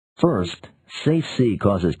First, Safe C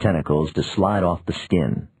causes tentacles to slide off the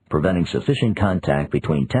skin, preventing sufficient contact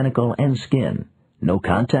between tentacle and skin. No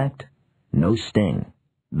contact, no sting.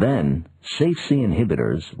 Then, Safe C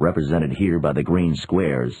inhibitors, represented here by the green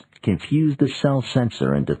squares, confuse the cell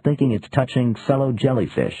sensor into thinking it's touching fellow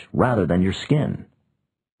jellyfish rather than your skin.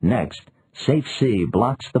 Next, Safe C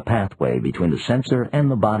blocks the pathway between the sensor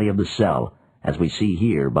and the body of the cell, as we see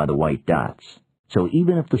here by the white dots. So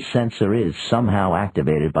even if the sensor is somehow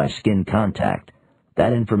activated by skin contact,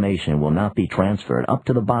 that information will not be transferred up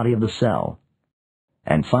to the body of the cell.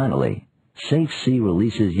 And finally, Safe C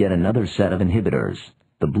releases yet another set of inhibitors,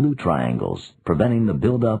 the blue triangles, preventing the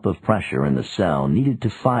buildup of pressure in the cell needed to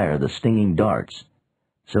fire the stinging darts.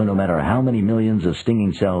 So no matter how many millions of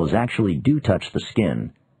stinging cells actually do touch the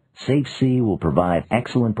skin, Safe C will provide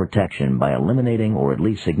excellent protection by eliminating or at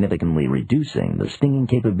least significantly reducing the stinging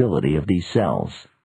capability of these cells.